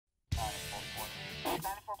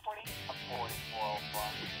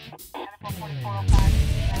All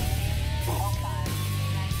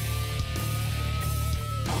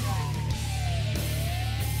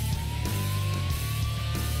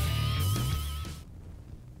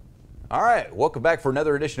right, welcome back for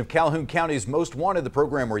another edition of Calhoun County's Most Wanted, the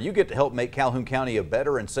program where you get to help make Calhoun County a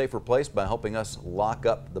better and safer place by helping us lock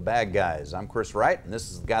up the bad guys. I'm Chris Wright, and this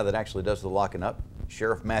is the guy that actually does the locking up,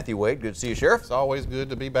 Sheriff Matthew Wade. Good to see you, Sheriff. It's always good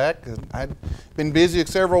to be back. I've been busy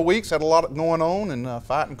several weeks, had a lot going on, and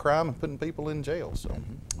fighting crime and putting people in jail. So,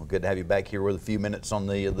 well, good to have you back here with a few minutes on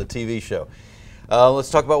the TV show. Let's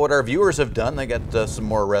talk about what our viewers have done. They got some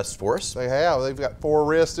more arrests for us. they have. They've got 4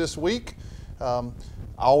 arrests this week.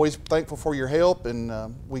 Always thankful for your help,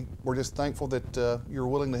 and we're just thankful that you're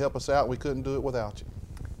willing to help us out. We couldn't do it without you.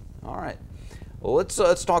 All right. Well,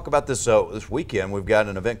 let's talk about this this weekend. We've got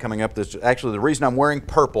an event coming up. This actually the reason I'm wearing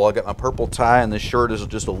purple. I got my purple tie, and this shirt is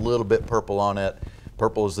just a little bit purple on it.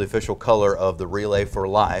 Purple is the official color of the Relay for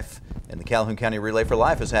Life, and the Calhoun County Relay for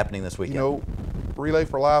Life is happening this weekend. You know, Relay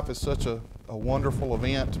for Life is such a wonderful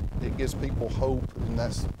event. It gives people hope, and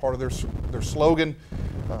that's part of their slogan.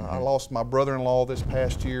 I lost my brother-in-law this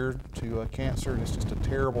past year to cancer, and it's just a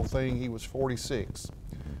terrible thing. He was 46.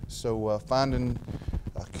 So finding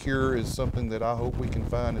a cure is something that I hope we can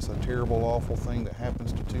find. It's a terrible, awful thing that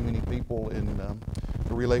happens to too many people, and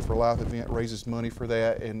the Relay for Life event raises money for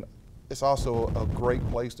that. And it's also a great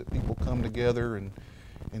place that people come together and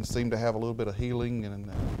seem to have a little bit of healing and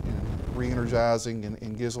re-energizing,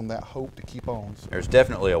 and gives them that hope to keep on. So there's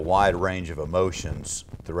definitely a wide range of emotions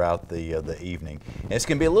throughout the evening. And it's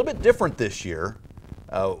going to be a little bit different this year.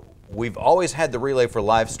 We've always had the Relay for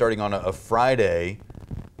Life starting on a Friday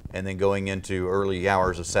and then going into early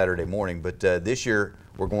hours of Saturday morning. But this year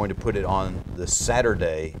we're going to put it on the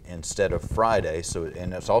Saturday instead of Friday. So,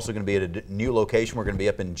 and it's also going to be at a new location. We're going to be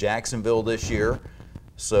up in Jacksonville this year.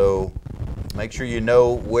 So make sure you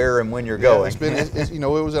know where and when you're going. You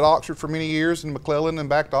know, it was at Oxford for many years, in McClellan and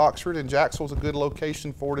back to Oxford, and Jacksonville's a good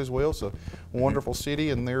location for it as well. So wonderful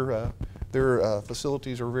city, and their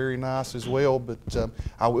facilities are very nice as well. But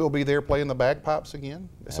I will be there playing the bagpipes again.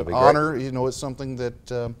 It's an honor. You know, it's something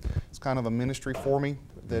that it's kind of a ministry for me.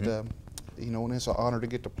 That you know, and it's an honor to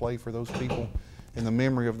get to play for those people in the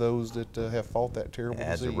memory of those that have fought that terrible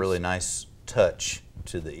disease. It adds a really nice touch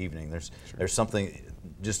to the evening. There's something,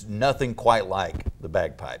 just nothing quite like the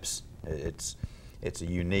bagpipes. It's a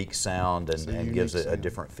unique sound, and gives it a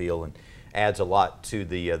different feel and adds a lot to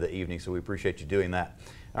the evening. So we appreciate you doing that.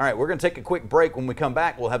 All right, we're going to take a quick break. When we come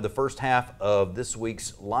back, we'll have the first half of this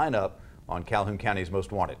week's lineup on Calhoun County's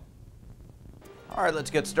Most Wanted. All right, let's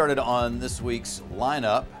get started on this week's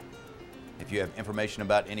lineup. If you have information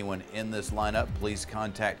about anyone in this lineup, please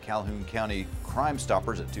contact Calhoun County Crime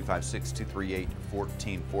Stoppers at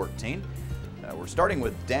 256-238-1414. We're starting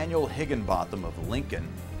with Daniel Higginbotham of Lincoln.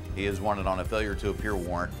 He is wanted on a failure to appear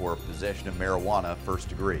warrant for possession of marijuana, first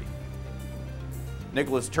degree.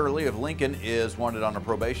 Nicholas Turley of Lincoln is wanted on a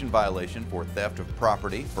probation violation for theft of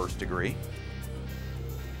property, first degree.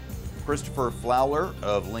 Christopher Fowler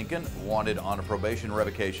of Lincoln wanted on a probation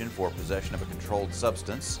revocation for possession of a controlled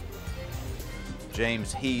substance.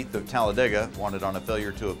 James Heath of Talladega wanted on a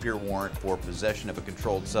failure to appear warrant for possession of a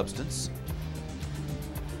controlled substance.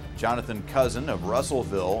 Jonathan Cousin of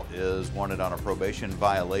Russellville is wanted on a probation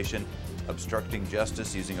violation, obstructing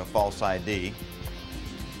justice using a false ID.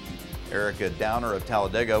 Erica Downer of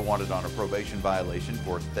Talladega wanted on a probation violation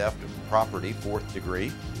for theft of property, fourth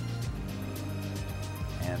degree.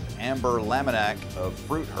 And Amber Laminack of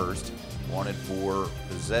Fruithurst wanted for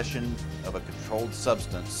possession of a controlled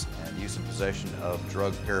substance and use and possession of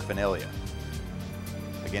drug paraphernalia.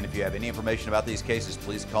 Again, if you have any information about these cases,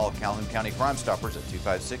 please call Calhoun County Crime Stoppers at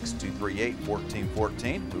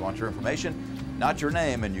 256-238-1414. We want your information, not your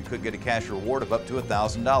name, and you could get a cash reward of up to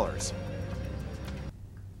 $1,000.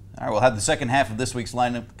 All right, we'll have the second half of this week's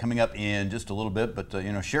lineup coming up in just a little bit, but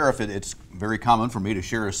you know, Sheriff, it's very common for me to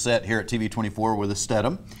share a set here at TV24 with a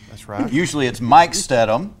Stedham. That's right. Usually it's Mike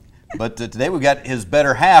Stedham. But today we've got his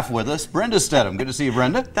better half with us, Brenda Stedham. Good to see you,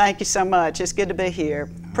 Brenda. Thank you so much. It's good to be here.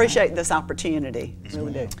 Appreciate this opportunity.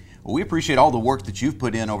 Really do. Well, we appreciate all the work that you've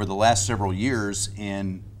put in over the last several years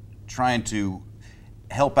in trying to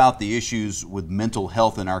help out the issues with mental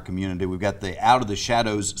health in our community. We've got the Out of the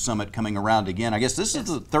Shadows Summit coming around again. I guess this is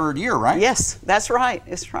the third year, right? Yes, that's right.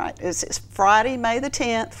 It's right. It's Friday, May the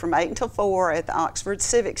 10th from 8 until 4 at the Oxford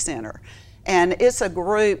Civic Center. And it's a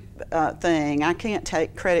group thing. I can't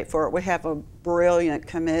take credit for it. We have a brilliant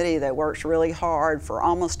committee that works really hard for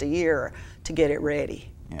almost a year to get it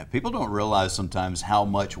ready. Yeah, people don't realize sometimes how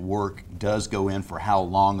much work does go in for how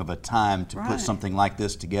long of a time to put something like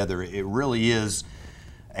this together. It really is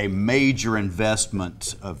a major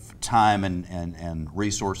investment of time and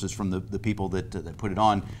resources from the people that put it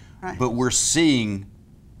on, Right. but we're seeing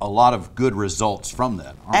a lot of good results from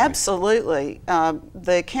that, aren't we? Absolutely.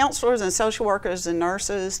 The counselors and social workers and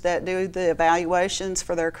nurses that do the evaluations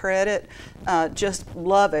for their credit just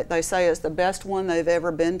love it. They say it's the best one they've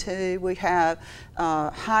ever been to. We have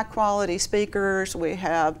high quality speakers. We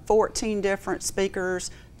have 14 different speakers.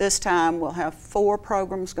 This time we'll have 4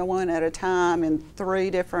 programs going at a time in 3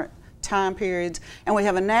 different time periods. And we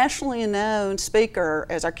have a nationally known speaker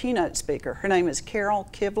as our keynote speaker. Her name is Carol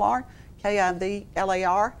Kivlar.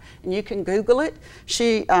 Kivlar, and you can Google it.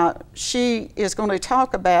 She is going to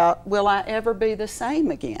talk about, will I ever be the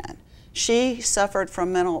same again? She suffered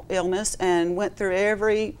from mental illness and went through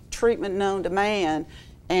every treatment known to man,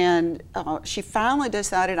 and she finally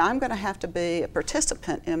decided, I'm going to have to be a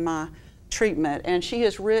participant in my treatment. And she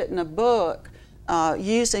has written a book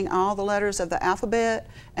using all the letters of the alphabet,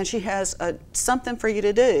 and she has something for you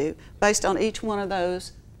to do based on each one of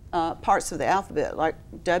those parts of the alphabet, like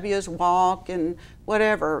W is walk and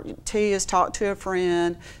whatever, T is talk to a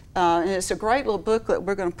friend, and it's a great little booklet.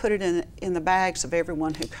 We're going to put it in the bags of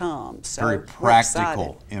everyone who comes. So very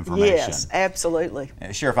practical information. Yes, absolutely.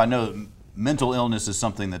 Sheriff, I know mental illness is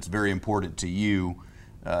something that's very important to you.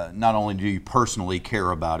 Not only do you personally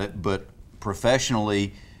care about it, but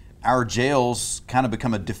professionally, our jails kind of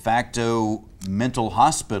become a de facto mental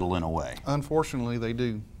hospital in a way. Unfortunately, they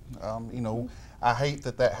do. You know, I hate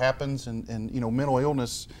that happens, and you know, mental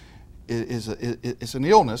illness is an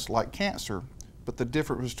illness like cancer, but the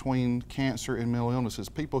difference between cancer and mental illness is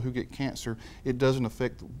people who get cancer, it doesn't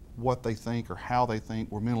affect what they think or how they think,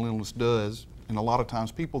 where mental illness does. And a lot of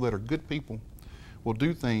times people that are good people will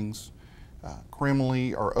do things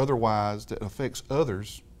criminally or otherwise that affects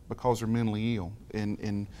others because they're mentally ill,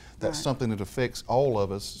 and that's Right. something that affects all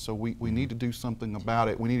of us, so we need to do something about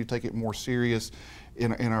it. We need to take it more serious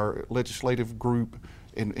in our legislative group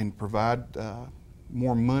and provide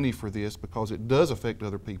more money for this, because it does affect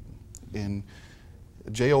other people. And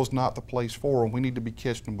jail's not the place for them. We need to be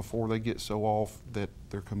catching them before they get so off that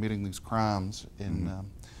they're committing these crimes. And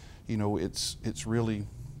you know, it's really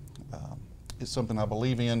it's something I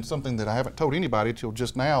believe in. Something that I haven't told anybody till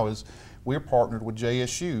just now is we're partnered with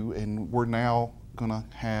JSU, and we're now going to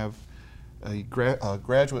have a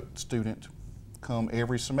graduate student come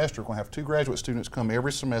every semester. We're going to have 2 graduate students come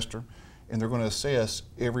every semester, and they're going to assess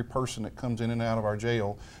every person that comes in and out of our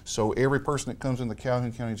jail. So every person that comes in the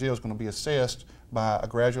Calhoun County Jail is going to be assessed by a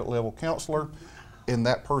graduate level counselor, and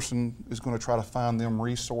that person is going to try to find them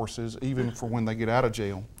resources even for when they get out of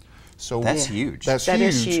jail. So That's huge. That's That huge.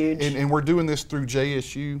 is huge. And we're doing this through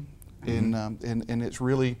JSU, and it's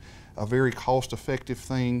really a very cost-effective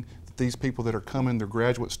thing. These people that are coming, they're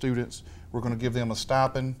graduate students. We're going to give them a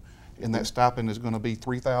stipend, and that stipend is going to be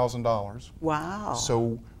 $3,000. Wow.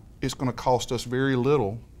 So it's going to cost us very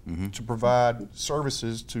little to provide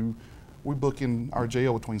services to. We book in our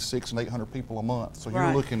jail between 600 and 800 people a month. So Right.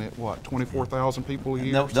 you're looking at what, 24,000 people a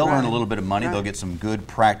year? They'll earn a Right. little bit of money. Right. They'll get some good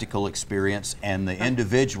practical experience, and the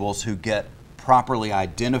individuals who get properly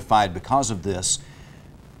identified because of this,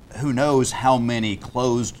 who knows how many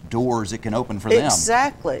closed doors it can open for them.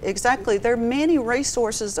 Exactly, exactly. There are many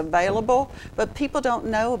resources available, but people don't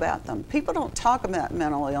know about them. People don't talk about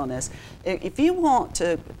mental illness. If you want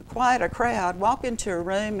to quiet a crowd, walk into a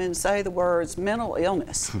room and say the words mental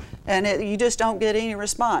illness, and you just don't get any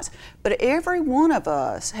response. But every one of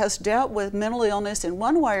us has dealt with mental illness in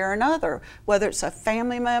one way or another, whether it's a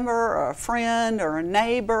family member or a friend or a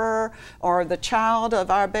neighbor or the child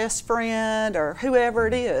of our best friend or whoever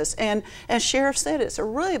it is. And as Sheriff said, it's a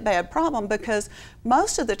really bad problem because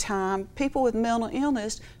most of the time people with mental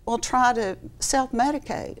illness will try to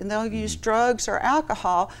self-medicate, and they'll use drugs or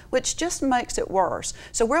alcohol, which just makes it worse.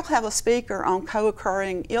 So we'll have a speaker on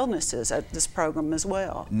co-occurring illnesses at this program as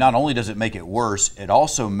well. Not only does it make it worse, it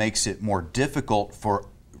also makes it more difficult for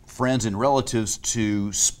friends and relatives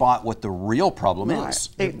to spot what the real problem is.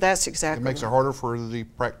 That's It exactly makes it harder for the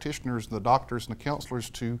practitioners, the doctors, and the counselors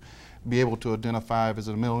to be able to identify if it's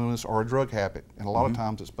a mental illness or a drug habit, and a lot of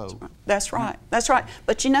times it's both. That's right. That's right.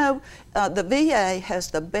 But you know, the VA has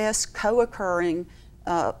the best co-occurring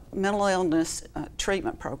mental illness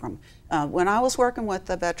treatment program. When I was working with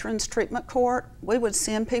the Veterans Treatment Court, we would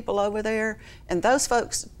send people over there, and those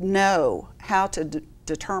folks know how to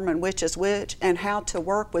determine which is which and how to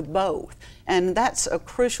work with both. And that's a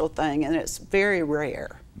crucial thing, and it's very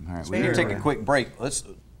rare. All right, we're going to take a quick break. Let's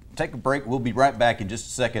take a break. We'll be right back in just a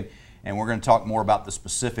second, and we're going to talk more about the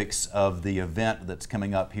specifics of the event that's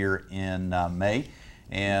coming up here in May.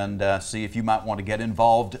 and see if you might want to get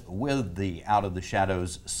involved with the Out of the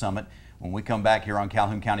Shadows Summit when we come back here on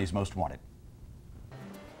Calhoun County's Most Wanted.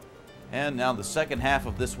 And now the second half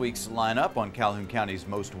of this week's lineup on Calhoun County's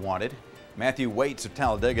Most Wanted. Matthew Waits of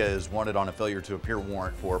Talladega is wanted on a failure to appear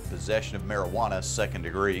warrant for possession of marijuana, second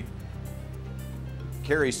degree.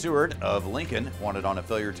 Carrie Seward of Lincoln wanted on a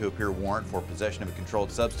failure to appear warrant for possession of a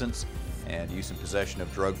controlled substance and use and possession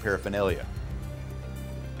of drug paraphernalia.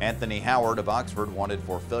 Anthony Howard of Oxford wanted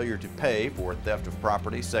for failure to pay for theft of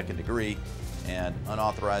property, second degree, and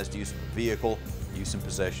unauthorized use of a vehicle, use and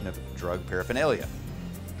possession of drug paraphernalia.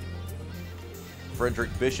 Frederick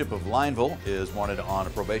Bishop of Lineville is wanted on a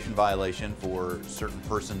probation violation for certain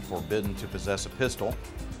person forbidden to possess a pistol.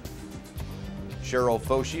 Cheryl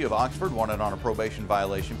Foshee of Oxford wanted on a probation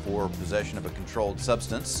violation for possession of a controlled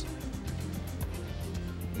substance.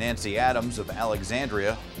 Nancy Adams of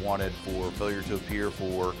Alexandria wanted for failure to appear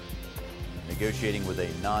for negotiating with a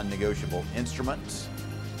non-negotiable instrument,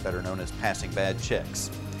 better known as passing bad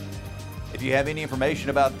checks. If you have any information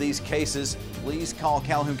about these cases, please call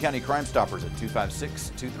Calhoun County Crime Stoppers at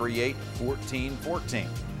 256-238-1414.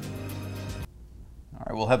 All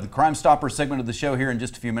right, we'll have the Crime Stoppers segment of the show here in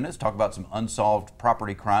just a few minutes, talk about some unsolved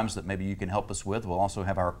property crimes that maybe you can help us with. We'll also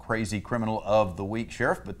have our Crazy Criminal of the Week,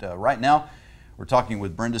 Sheriff. But right now, we're talking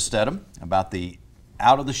with Brenda Stedham about the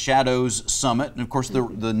Out of the Shadows Summit. And of course,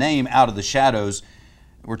 the name Out of the Shadows,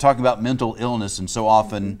 we're talking about mental illness, and so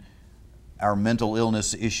often our mental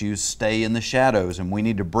illness issues stay in the shadows, and we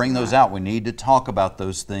need to bring those out. We need to talk about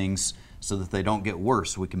those things so that they don't get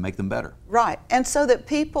worse. We can make them better. Right, and so that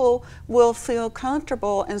people will feel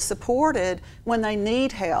comfortable and supported when they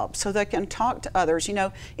need help, so they can talk to others. You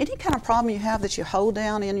know, any kind of problem you have that you hold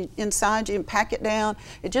down inside you and pack it down,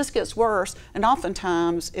 it just gets worse, and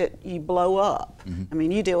oftentimes you blow up. Mm-hmm. I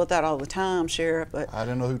mean, you deal with that all the time, Sheriff. But I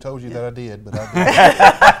don't know who told you that I did, but I did.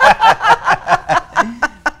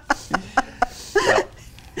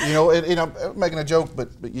 You know, I'm making a joke, but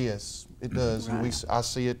yes, it does. Right. And I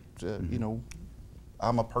see it, you know,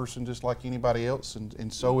 I'm a person just like anybody else,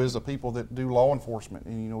 and so is the people that do law enforcement.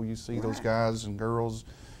 And, you know, you see those guys and girls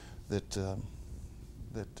that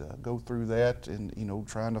go through that, and, you know,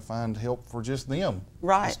 trying to find help for just them.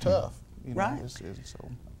 Right. It's tough. You know, right. So.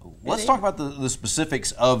 Let's talk about the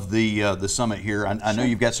specifics of the summit here. I know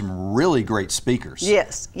you've got some really great speakers.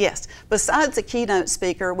 Yes, yes. Besides the keynote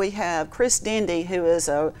speaker, we have Chris Dendy, who is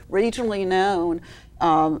a regionally known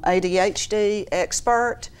ADHD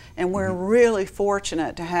expert, and we're really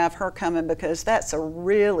fortunate to have her coming because that's a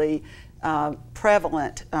really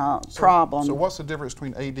prevalent problem. So what's the difference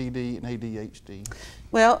between ADD and ADHD?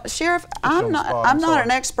 Well, Sheriff, I'm not an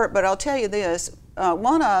expert, but I'll tell you this.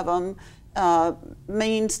 One of them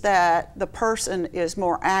means that the person is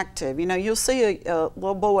more active. You know, you'll see a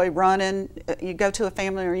little boy running, you go to a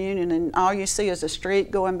family reunion and all you see is a street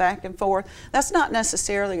going back and forth. That's not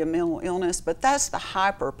necessarily a mental illness, but that's the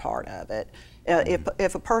hyper part of it.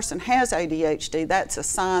 If a person has ADHD, that's a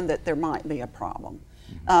sign that there might be a problem.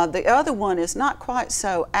 The other one is not quite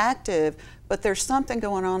so active, but there's something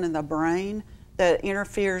going on in the brain that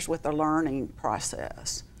interferes with the learning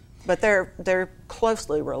process. But they're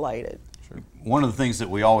closely related. One of the things that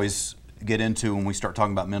we always get into when we start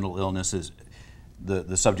talking about mental illness is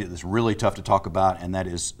the subject that's really tough to talk about, and that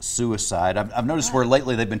is suicide. I've noticed where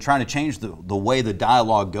lately they've been trying to change the way the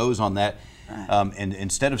dialogue goes on that. And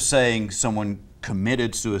instead of saying someone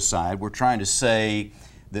committed suicide, we're trying to say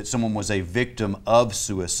that someone was a victim of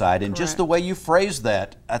suicide. And just the way you phrase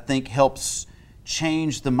that, I think, helps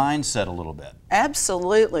change the mindset a little bit.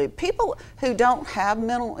 Absolutely. People who don't have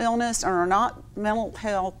mental illness or are not mental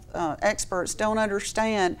health experts don't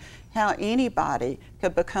understand how anybody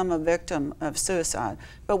could become a victim of suicide.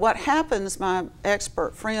 But what happens, my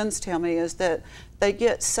expert friends tell me, is that they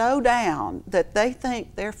get so down that they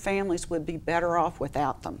think their families would be better off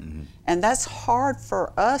without them. Mm-hmm. And that's hard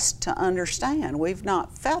for us to understand. We've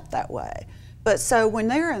not felt that way. But so when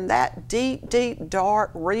they're in that deep, deep, dark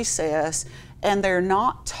recess and they're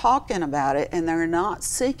not talking about it and they're not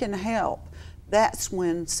seeking help, that's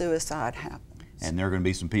when suicide happens. And there are going to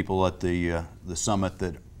be some people at the summit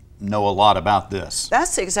that know a lot about this.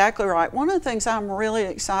 That's exactly right. One of the things I'm really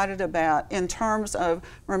excited about in terms of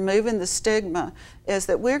removing the stigma is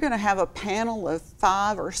that we're going to have a panel of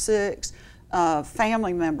 5 or 6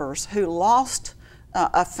 family members who lost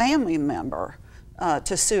a family member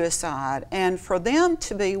to suicide, and for them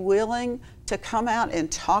to be willing to come out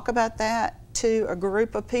and talk about that to a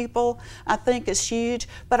group of people, I think is huge.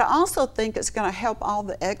 But I also think it's going to help all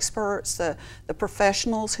the experts, the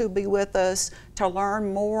professionals who'll be with us, to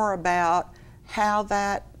learn more about how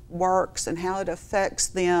that works and how it affects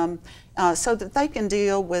them, so that they can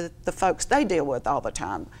deal with the folks they deal with all the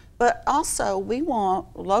time. But also, we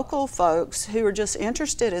want local folks who are just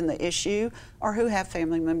interested in the issue, or who have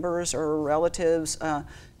family members or relatives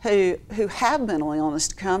who have mental illness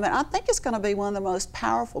to come. And I think it's going to be one of the most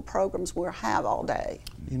powerful programs we'll have all day.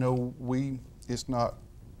 You know, it's not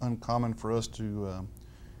uncommon for us to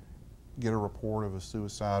get a report of a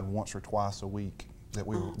suicide once or twice a week that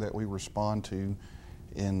we respond to,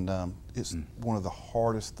 and it's one of the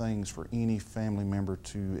hardest things for any family member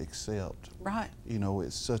to accept. Right. You know,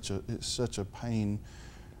 it's such a pain,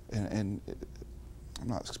 and I'm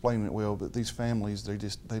not explaining it well, but these families,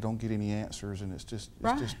 they don't get any answers, and it's just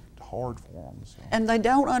hard for them. So. And they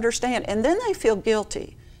don't understand, and then they feel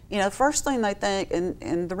guilty. You know, first thing they think,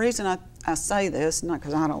 and the reason I say this, not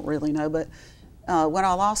because I don't really know, but when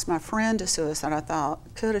I lost my friend to suicide, I thought,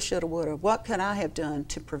 coulda, shoulda, woulda, what could I have done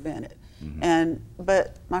to prevent it?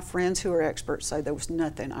 But my friends who are experts say there was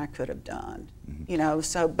nothing I could have done. You know,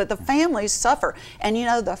 so, but the families suffer. And you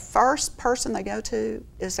know, the first person they go to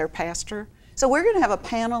is their pastor. So we're going to have a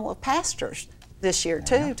panel of pastors this year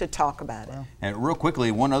too to talk about it. And real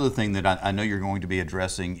quickly, one other thing that I know you're going to be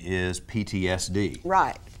addressing is PTSD.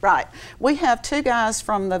 Right. We have two guys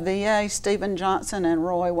from the VA, Stephen Johnson and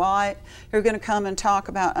Roy White, who are going to come and talk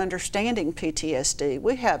about understanding PTSD.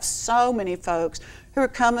 We have so many folks who are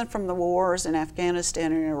coming from the wars in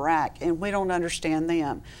Afghanistan and Iraq, and we don't understand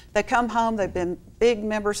them. They come home, they've been big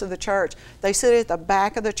members of the church. They sit at the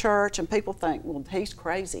back of the church, and people think, well, he's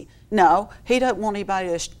crazy. No, he doesn't want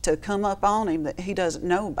anybody to come up on him that he doesn't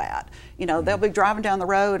know about. You know, they'll be driving down the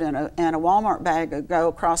road, and a Walmart bag will go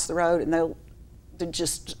across the road, and they'll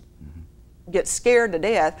just get scared to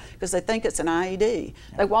death because they think it's an IED.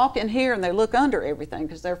 They walk in here and they look under everything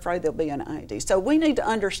because they're afraid there'll be an IED. So we need to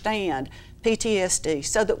understand PTSD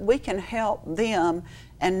so that we can help them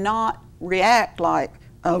and not react like,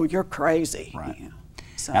 oh, you're crazy. Right. You know,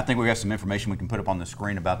 so. I think we got some information we can put up on the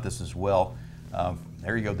screen about this as well.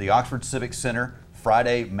 There you go, the Oxford Civic Center,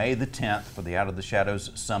 Friday, May the 10th for the Out of the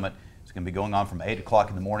Shadows Summit. It's going to be going on from 8 o'clock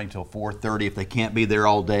in the morning till 4:30. If they can't be there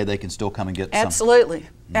all day, they can still come and get Absolutely.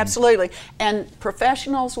 Absolutely. And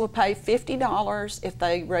professionals will pay $50 if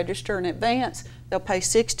they register in advance. They'll pay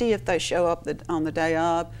 $60 if they show up on the day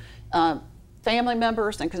of. Family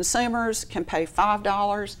members and consumers can pay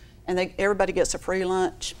 $5, and everybody gets a free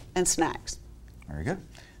lunch and snacks. Very good.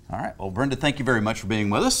 All right. Well, Brenda, thank you very much for being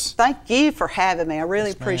with us. Thank you for having me. I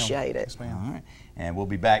really appreciate it. Yes, ma'am. All right. And we'll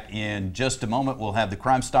be back in just a moment. We'll have the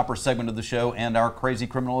Crime Stopper segment of the show and our Crazy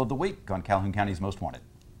Criminal of the Week on Calhoun County's Most Wanted.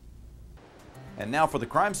 And now for the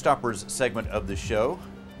Crime Stoppers segment of the show.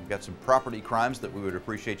 We've got some property crimes that we would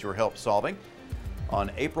appreciate your help solving.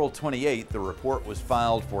 On April 28th, the report was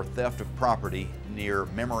filed for theft of property near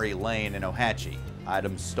Memory Lane in Ohatchee.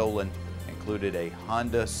 Items stolen included a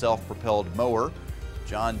Honda self-propelled mower,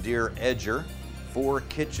 John Deere Edger, 4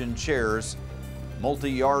 kitchen chairs,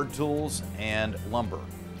 multi-yard tools, and lumber.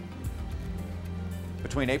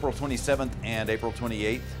 Between April 27th and April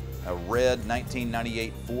 28th, a red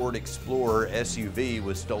 1998 Ford Explorer SUV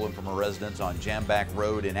was stolen from a residence on Jamback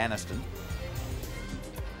Road in Anniston.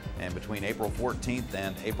 And between April 14th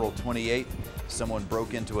and April 28th, someone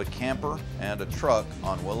broke into a camper and a truck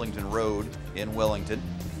on Wellington Road in Wellington.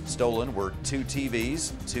 Stolen were 2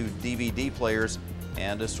 TVs, 2 DVD players,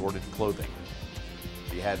 and assorted clothing.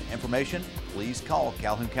 If you have information, please call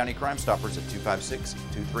Calhoun County Crime Stoppers at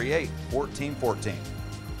 256-238-1414.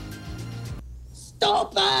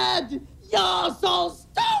 Stupid! You're so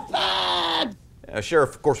stupid!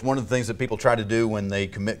 Sheriff, of course, one of the things that people try to do when they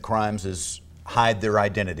commit crimes is hide their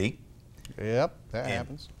identity. Yep, that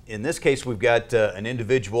happens. In this case, we've got an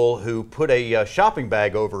individual who put a shopping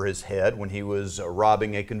bag over his head when he was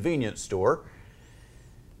robbing a convenience store.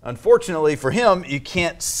 Unfortunately for him, you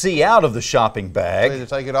can't see out of the shopping bag. They had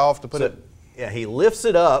to take it off to put it. Yeah, he lifts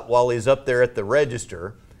it up while he's up there at the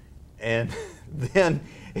register, and then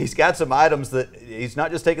he's got some items that he's not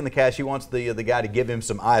just taking the cash. He wants the guy to give him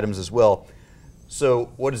some items as well.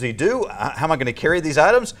 So what does he do? How am I going to carry these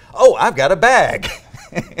items? Oh, I've got a bag.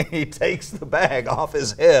 He takes the bag off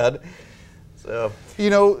his head. So, you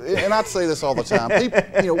know, and I'd say this all the time.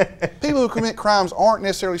 People who commit crimes aren't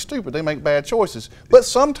necessarily stupid. They make bad choices, but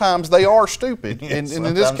sometimes they are stupid. And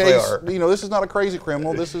in this case, this is not a crazy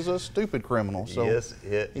criminal. This is a stupid criminal. So yes,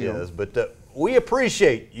 it is. But we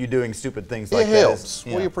appreciate you doing stupid things like that. It helps.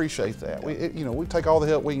 We appreciate that. We take all the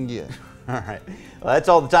help we can get. All right. Well, that's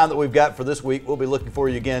all the time that we've got for this week. We'll be looking for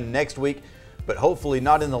you again next week, but hopefully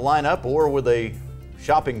not in the lineup or with a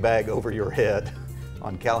shopping bag over your head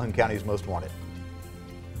on Calhoun County's Most Wanted.